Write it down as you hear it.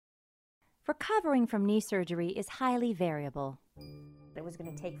Recovering from knee surgery is highly variable. It was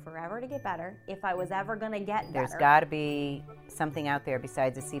going to take forever to get better, if I was ever going to get better. There's got to be something out there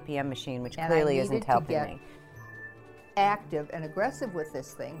besides a CPM machine, which clearly isn't helping me. Active and aggressive with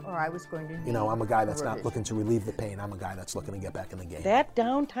this thing, or I was going to need I'm a guy that's not looking to relieve the pain. I'm a guy that's looking to get back in the game. That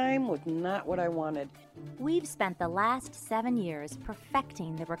downtime was not what I wanted. We've spent the last 7 years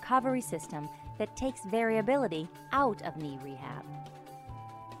perfecting the recovery system that takes variability out of knee rehab,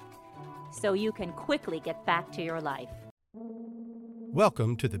 so you can quickly get back to your life.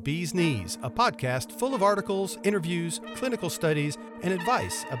 Welcome to The Bee's Knees, a podcast full of articles, interviews, clinical studies, and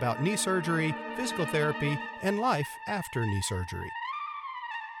advice about knee surgery, physical therapy, and life after knee surgery.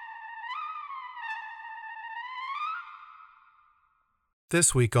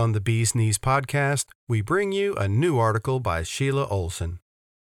 This week on The Bee's Knees podcast, we bring you a new article by Shiela Olsen,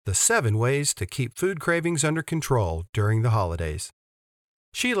 The 7 Ways to Keep Food Cravings Under Control During the Holidays.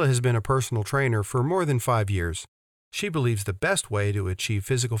 Shiela has been a personal trainer for more than 5 years. She believes the best way to achieve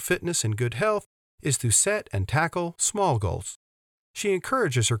physical fitness and good health is to set and tackle small goals. She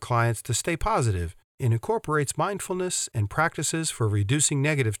encourages her clients to stay positive and incorporates mindfulness and practices for reducing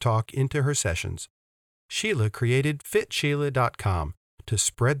negative talk into her sessions. Shiela created FitShiela.com to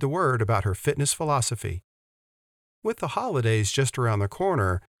spread the word about her fitness philosophy. With the holidays just around the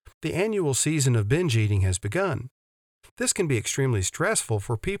corner, the annual season of binge eating has begun. This can be extremely stressful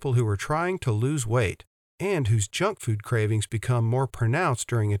for people who are trying to lose weight and whose junk food cravings become more pronounced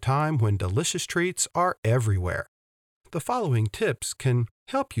during a time when delicious treats are everywhere. The following tips can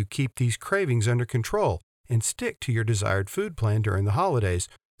help you keep these cravings under control and stick to your desired food plan during the holidays,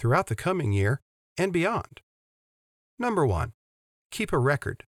 throughout the coming year, and beyond. Number 1. Keep a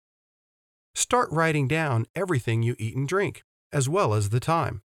record. Start writing down everything you eat and drink, as well as the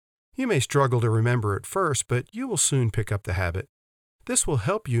time. You may struggle to remember at first, but you will soon pick up the habit. This will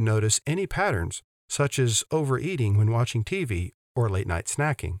help you notice any patterns, such as overeating when watching TV or late-night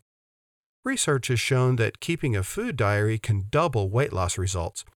snacking. Research has shown that keeping a food diary can double weight loss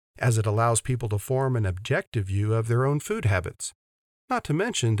results, as it allows people to form an objective view of their own food habits, not to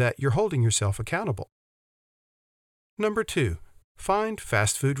mention that you're holding yourself accountable. Number 2. Find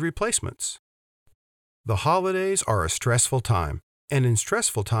fast food replacements. The holidays are a stressful time, and in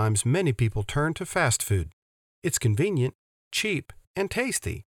stressful times, many people turn to fast food. It's convenient, cheap, and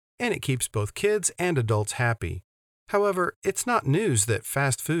tasty, and it keeps both kids and adults happy. However, it's not news that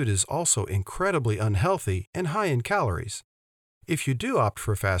fast food is also incredibly unhealthy and high in calories. If you do opt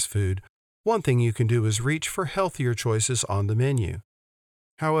for fast food, one thing you can do is reach for healthier choices on the menu.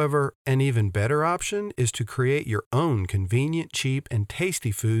 However, an even better option is to create your own convenient, cheap, and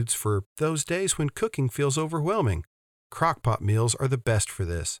tasty foods for those days when cooking feels overwhelming. Crock-pot meals are the best for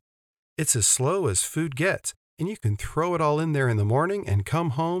this. It's as slow as food gets, and you can throw it all in there in the morning and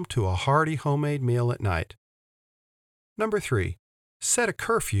come home to a hearty homemade meal at night. Number 3. Set a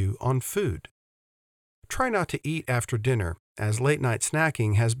curfew on food. Try not to eat after dinner, as late-night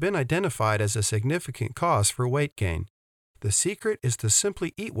snacking has been identified as a significant cause for weight gain. The secret is to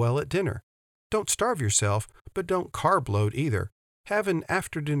simply eat well at dinner. Don't starve yourself, but don't carb load either. Have an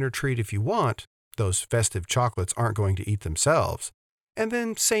after-dinner treat if you want. Those festive chocolates aren't going to eat themselves. And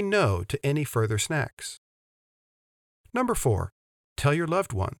then say no to any further snacks. Number 4. Tell your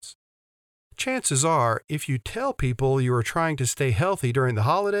loved ones. Chances are, if you tell people you are trying to stay healthy during the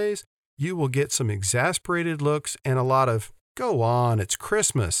holidays, you will get some exasperated looks and a lot of, "Go on, it's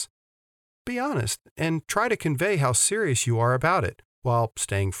Christmas." Be honest and try to convey how serious you are about it, while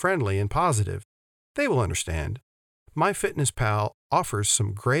staying friendly and positive. They will understand. MyFitnessPal offers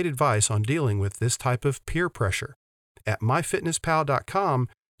some great advice on dealing with this type of peer pressure. At myfitnesspal.com,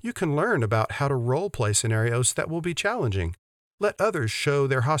 you can learn about how to role-play scenarios that will be challenging, let others show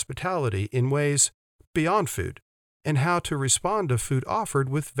their hospitality in ways beyond food, and how to respond to food offered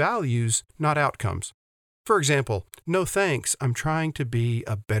with values, not outcomes. For example, "No thanks, I'm trying to be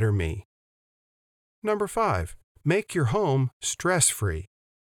a better me." Number 5. Make your home stress-free.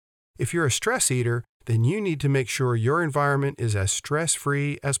 If you're a stress eater, then you need to make sure your environment is as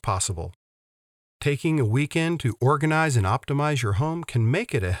stress-free as possible. Taking a weekend to organize and optimize your home can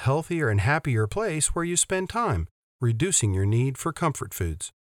make it a healthier and happier place where you spend time, reducing your need for comfort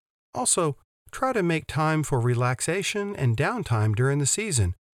foods. Also, try to make time for relaxation and downtime during the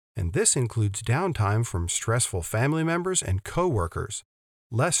season, and this includes downtime from stressful family members and coworkers.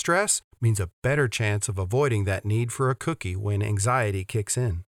 Less stress means a better chance of avoiding that need for a cookie when anxiety kicks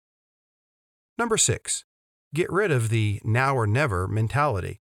in. Number 6. Get rid of the now or never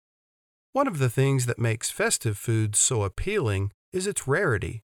mentality. One of the things that makes festive foods so appealing is its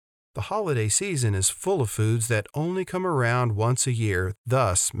rarity. The holiday season is full of foods that only come around once a year,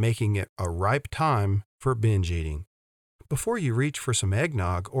 thus making it a ripe time for binge eating. Before you reach for some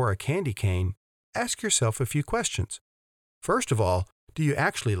eggnog or a candy cane, ask yourself a few questions. First of all, do you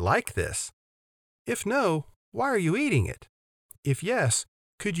actually like this? If no, why are you eating it? If yes,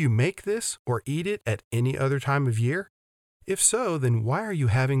 could you make this or eat it at any other time of year? If so, then why are you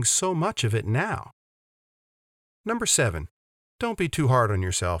having so much of it now? Number 7, don't be too hard on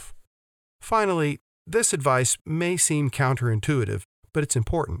yourself. Finally, this advice may seem counterintuitive, but it's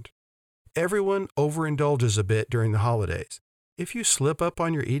important. Everyone overindulges a bit during the holidays. If you slip up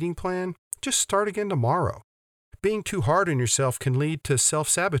on your eating plan, just start again tomorrow. Being too hard on yourself can lead to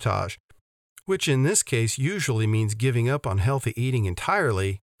self-sabotage, which in this case usually means giving up on healthy eating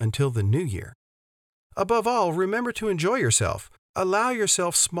entirely until the new year. Above all, remember to enjoy yourself. Allow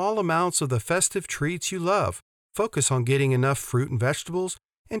yourself small amounts of the festive treats you love. Focus on getting enough fruit and vegetables,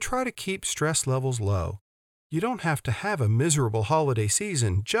 and try to keep stress levels low. You don't have to have a miserable holiday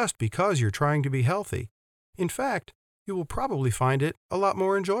season just because you're trying to be healthy. In fact, you will probably find it a lot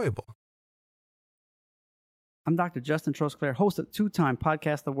more enjoyable. I'm Dr. Justin Trosclair, host of 2-time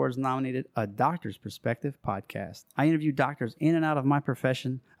Podcast Awards nominated A Doctor's Perspective podcast. I interview doctors in and out of my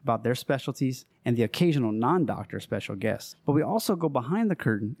profession about their specialties and the occasional non-doctor special guests. But we also go behind the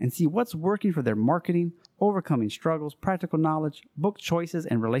curtain and see what's working for their marketing, overcoming struggles, practical knowledge, book choices,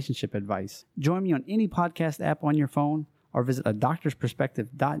 and relationship advice. Join me on any podcast app on your phone or visit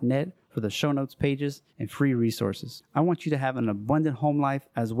adoctorsperspective.net for the show notes pages and free resources. I want you to have an abundant home life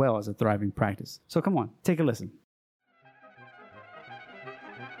as well as a thriving practice. So come on, take a listen.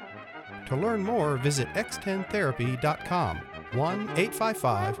 To learn more, visit x10therapy.com,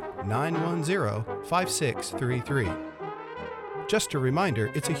 1-855-910-5633. Just a reminder,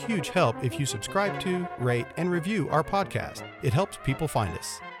 it's a huge help if you subscribe to, rate, and review our podcast. It helps people find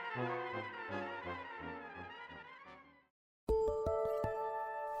us.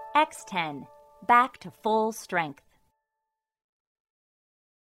 X10, back to full strength.